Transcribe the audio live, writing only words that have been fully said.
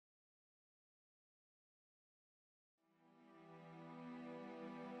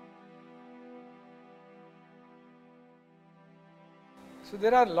So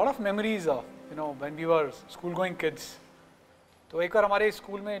there are a lot of memories of, when we were school going kids. तो एक बार हमारे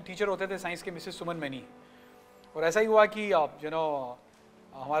school में teacher होते थे साइंस के मिसेस सुमन मैनी, और ऐसा ही हुआ कि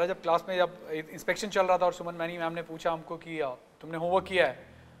हमारा जब क्लास में जब इंस्पेक्शन चल रहा था और सुमन मैनी मैम ने पूछा हमको कि तुमने होमवर्क किया है,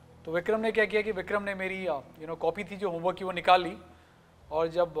 तो विक्रम ने क्या किया कि विक्रम ने मेरी कॉपी थी जो होमवर्क की वो निकाल ली, और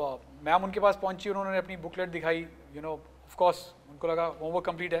जब मैम उनके पास पहुंची उन्होंने अपनी बुकलेट दिखाई, ऑफ कोर्स उनको लगा होमवर्क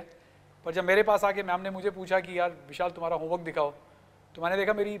कंप्लीट है, पर जब मेरे पास आके मैम ने मुझे पूछा कि यार विशाल तुम्हारा होमवर्क दिखाओ, तो मैंने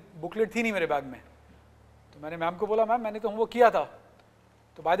देखा मेरी बुकलेट थी नहीं मेरे बैग में, तो मैंने मैम को बोला मैम मैंने तो होमवर्क किया था,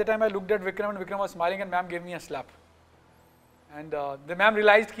 तो by the time I looked at Vikram and Vikram was smiling and ma'am give me a slap and the ma'am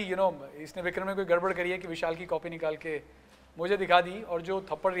realised कि इसने विक्रम ने कोई गड़बड़ करी है कि विशाल की कॉपी निकाल के मुझे दिखा दी, और जो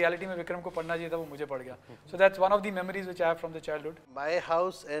थप्पड़ रियलिटी में विक्रम को पढ़ना चाहिए था वो मुझे पड़ गया. So that's one of the memories which I have from the childhood. My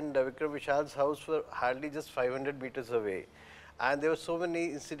house and Vikram Vishal's house were hardly just 500 meters away, and there were so many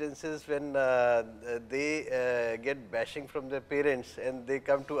incidences when they get bashing from their parents and they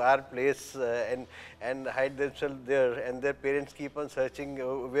come to our place and hide themselves there, and their parents keep on searching,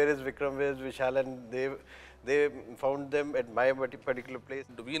 where is Vikram, where is Vishal, and they found them at my particular place.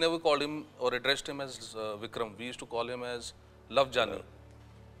 We never called him or addressed him as Vikram. We used to call him as Love Jani.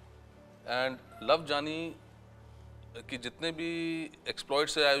 And Love Jani ki jitne bhi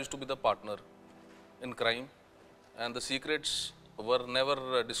exploits I used to be the partner in crime, and the secrets were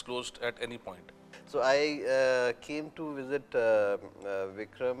never disclosed at any point. So I came to visit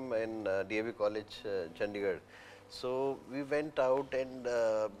Vikram in DAV College, Chandigarh. So we went out and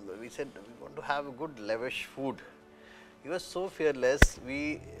we said we want to have a good lavish food. He was so fearless.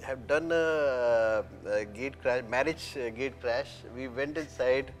 We have done a gate crash, marriage gate crash. We went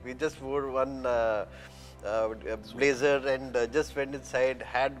inside. We just wore one blazer and just went inside,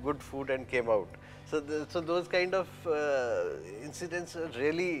 had good food and came out. So those kind of incidents are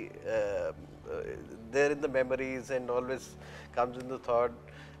really there in the memories and always comes in the thought.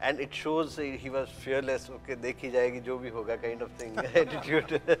 And it shows he was fearless. Okay, dekhi jayegi jo bhi hoga kind of thing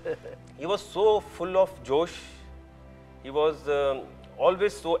attitude. He was so full of josh. He was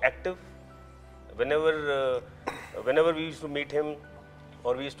always so active. Whenever we used to meet him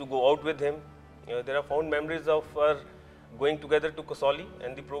or we used to go out with him, there are fond memories of our going together to Kasauli,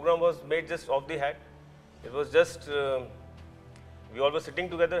 and the program was made just off the hat. It was just we all were sitting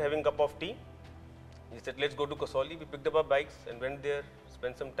together having a cup of tea. He said, let's go to Kasauli. We picked up our bikes and went there,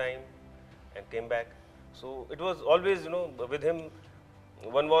 spent some time and came back. So it was always, with him,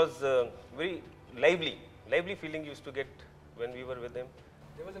 one was very lively feeling used to get when we were with him.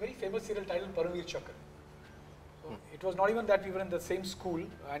 There was a very famous serial titled Paramveer Chakra. So it was not even that we were in the same school,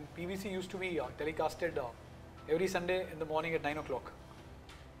 and PVC used to be telecasted every Sunday in the morning at 9 o'clock.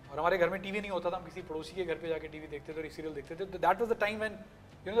 और हमारे घर में TV नहीं होता था, हम किसी पड़ोसी के घर पे जाके टीवी देखते थे और सीरियल देखते थे. That was the time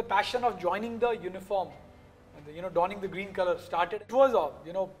when the passion of joining the uniform and donning the green color started. It was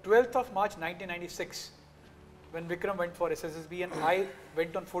 12th of March 1996 when Vikram went for SSSB and I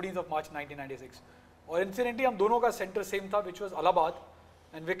went on 14th of March 1996. और incidentally हम दोनों का center same था, which was Allahabad,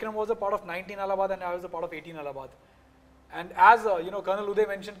 and Vikram was a part of 19 Allahabad and I was a part of 18 Allahabad. And as Colonel Uday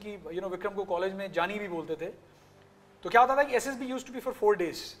mentioned कि Vikram को college में जानी भी बोलते थे, तो क्या होता था कि SSB used to be for 4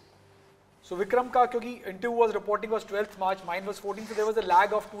 days. So Vikram का क्योंकि interview was reporting was 12th March, mine was 14th, so there was a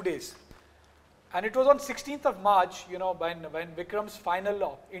lag of 2 days. And it was on 16th of March, when Vikram's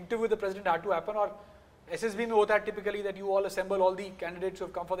final interview with the president had to happen, or SSB में होता है typically that you all assemble all the candidates who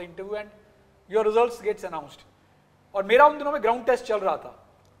have come for the interview and your results gets announced. और मेरा उन दिनों में ground test चल रहा था,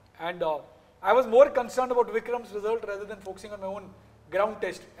 and I was more concerned about Vikram's result rather than focusing on my own ground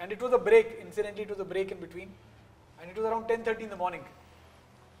test. And it was a break, incidentally it was a break in between, and it was around 10:30 in the morning.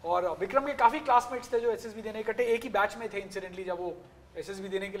 और विक्रम के काफ़ी classmates थे जो SSB देने इकट्ठे एक ही batch में थे इंसिडेंटली जब वो एसएसबी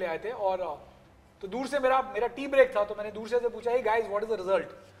देने के लिए आए थे. और तो दूर से मेरा टी ब्रेक था, तो मैंने दूर से पूछा hey guys what is the result,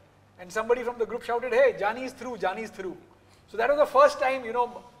 and somebody from the group shouted hey Jani is through. So that was the first time we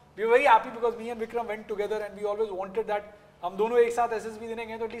were very happy because me and Vikram went together and we always wanted that हम दोनों एक साथ SSB देने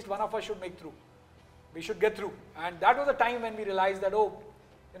गए तो at least one of us should make through, we should get through. And that was the time when we realized that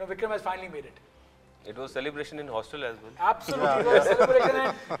Vikram has finally made it. It was celebration in hostel as well. Absolutely, it was a celebration.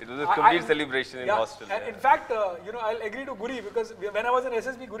 And it was a complete celebration in hostel. And in fact, I'll agree to Guri because when I was in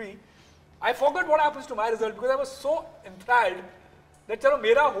SSB Guri, I forgot what happens to my result because I was so enthralled that chalo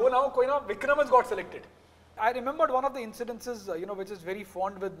mera ho na ho koi na Vikram has got selected. I remembered one of the incidences, which is very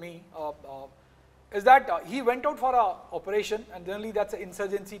fond with me, is that he went out for a operation, and generally that's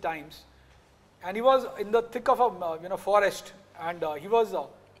insurgency times, and he was in the thick of a forest, and he was.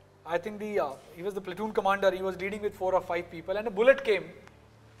 I think he was the platoon commander. He was leading with 4 or 5 people, and a bullet came,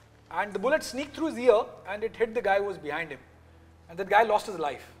 and the bullet sneaked through his ear, and it hit the guy who was behind him, and that guy lost his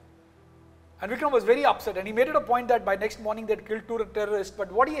life. And Vikram was very upset, and he made it a point that by next morning they'd killed 2 terrorists.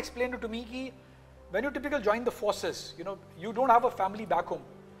 But what he explained to me, when you typically join the forces, you don't have a family back home.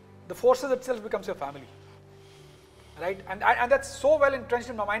 The forces itself becomes your family, right? And that's so well entrenched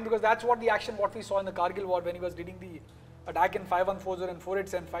in my mind, because that's what the action what we saw in the Kargil War when he was leading the attack in 5140 and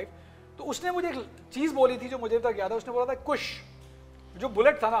 4875. तो उसने मुझे एक चीज़ बोली थी जो मुझे तक याद है. उसने बोला था कुश, जो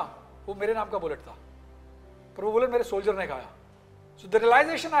बुलेट था ना वो मेरे नाम का बुलेट था, पर वो बुलेट मेरे सोल्जर ने खाया. So the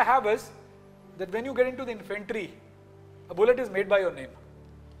realization I have is that when you get into the infantry, a bullet is made by your name,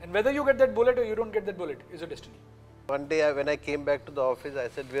 and whether you get that bullet or you don't get that bullet is your destiny. One day when I came back to the office, I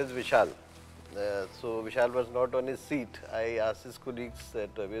said, "Where's Vishal?" So Vishal was not on his seat. I asked his colleagues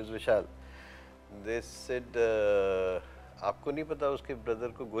that, "Where's Vishal?" They said, "आपको नहीं पता उसके brother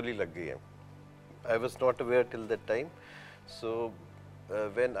को गोली लग गई है." I was not aware till that time. So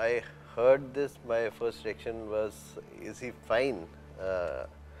when I heard this, my first reaction was, "Is he fine?"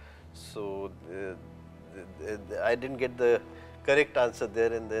 So I didn't get the correct answer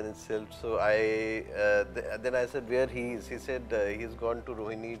there and then itself. So then I said, "Where he is?" He said, "He's gone to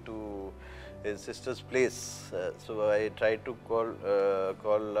Rohini to his sister's place." So I tried to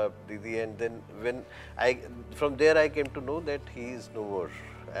call up Didi, and then from there I came to know that he is no more.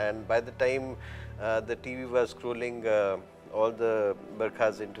 And by the time the TV was scrolling all the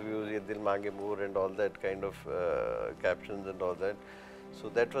Barkha's interviews, Ye Dil Mange More and all that kind of captions and all that. So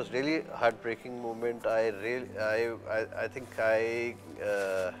that was really heartbreaking moment. I think I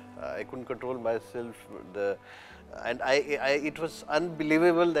couldn't control myself. It was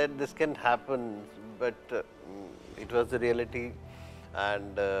unbelievable that this can happen, but it was the reality,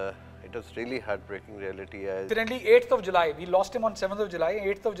 and it was really heartbreaking reality. Incidentally, 8th of July, we lost him on 7th of July,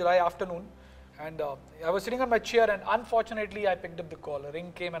 8th of July afternoon, and I was sitting on my chair, and unfortunately I picked up the call. A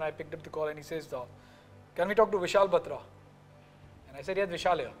ring came and I picked up the call, and he says, "Can we talk to Vishal Batra?" And I said, "Yes,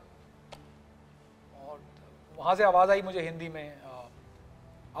 Vishal here." और वहाँ से आवाज़ आई मुझे हिंदी में,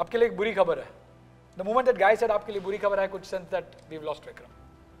 आपके लिए एक बुरी खबर है. The moment that guy said, "आपके लिए बुरी खबर है," I could sense that we've lost Vikram,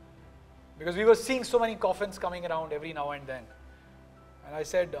 because we were seeing so many coffins coming around every now and then. And I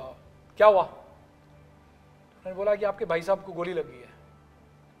said, "क्या हुआ?" उन्होंने बोला कि आपके भाई साहब को गोली लग गई है.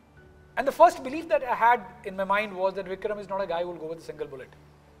 And the first belief that I had in my mind was that Vikram is not a guy who will go with a single bullet.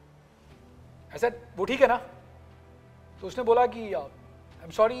 I said, "वो ठीक है ना?" तो उसने बोला कि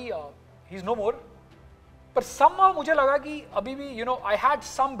 "I'm sorry, he's no more." पर somehow मुझे लगा कि अभी भी I had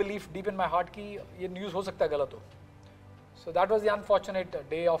some belief deep in my heart कि ये news हो सकता है गलत हो. So that was the unfortunate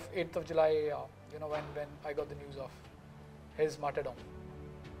day of 8th of July, when I got the news of his martyrdom.